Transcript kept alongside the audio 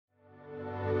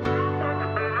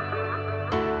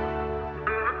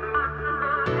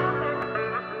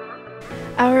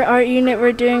Our art unit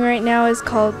we're doing right now is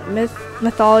called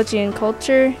Mythology and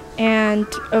Culture, and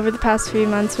over the past few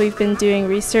months we've been doing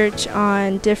research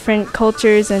on different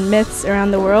cultures and myths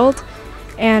around the world,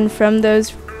 and from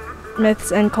those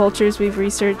myths and cultures we've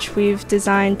researched, we've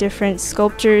designed different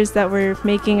sculptures that we're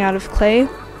making out of clay,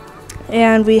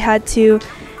 and we had to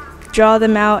draw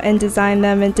them out and design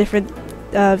them in different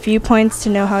viewpoints to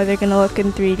know how they're going to look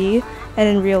in 3D and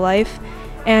in real life.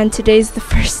 And today's the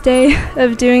first day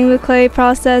of doing the clay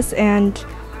process, and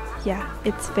yeah,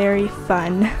 it's very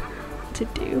fun to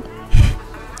do.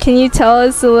 Can you tell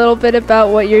us a little bit about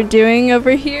what you're doing over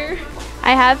here?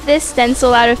 I have this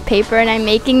stencil out of paper and I'm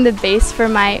making the base for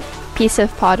my piece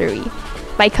of pottery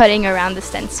by cutting around the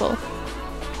stencil.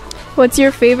 What's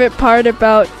your favorite part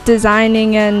about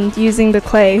designing and using the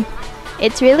clay?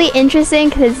 It's really interesting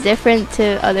because it's different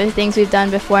to other things we've done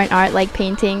before in art, like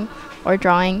painting or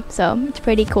drawing, so it's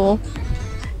pretty cool.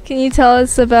 Can you tell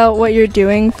us about what you're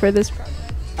doing for this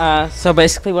project? So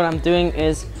basically what I'm doing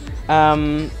is,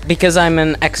 because I'm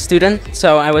an ex-student,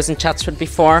 so I was in Chatsworth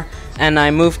before, and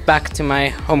I moved back to my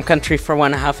home country for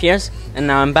 1.5 years, and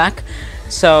now I'm back.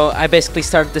 So I basically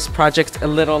started this project a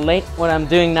little late. What I'm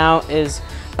doing now is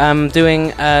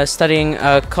studying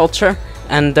culture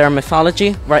and their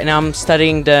mythology. Right now I'm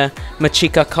studying the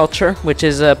Mexica culture, which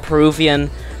is a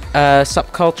Peruvian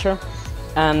subculture,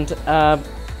 and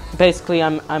basically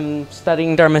I'm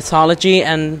studying their mythology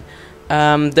and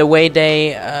the way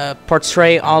they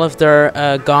portray all of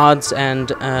their gods and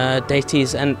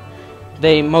deities, and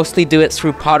they mostly do it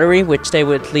through pottery, which they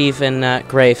would leave in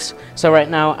graves. So right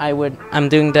now I'm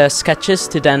doing the sketches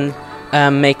to then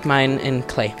make mine in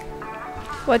clay.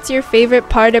 What's your favorite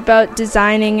part about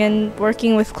designing and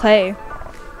working with clay?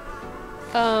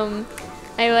 I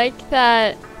like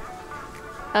that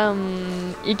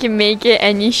you can make it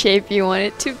any shape you want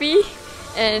it to be,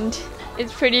 and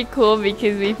it's pretty cool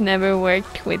because we've never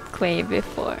worked with clay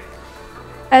before.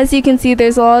 As you can see,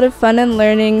 there's a lot of fun and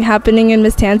learning happening in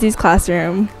Miss Tansey's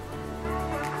classroom.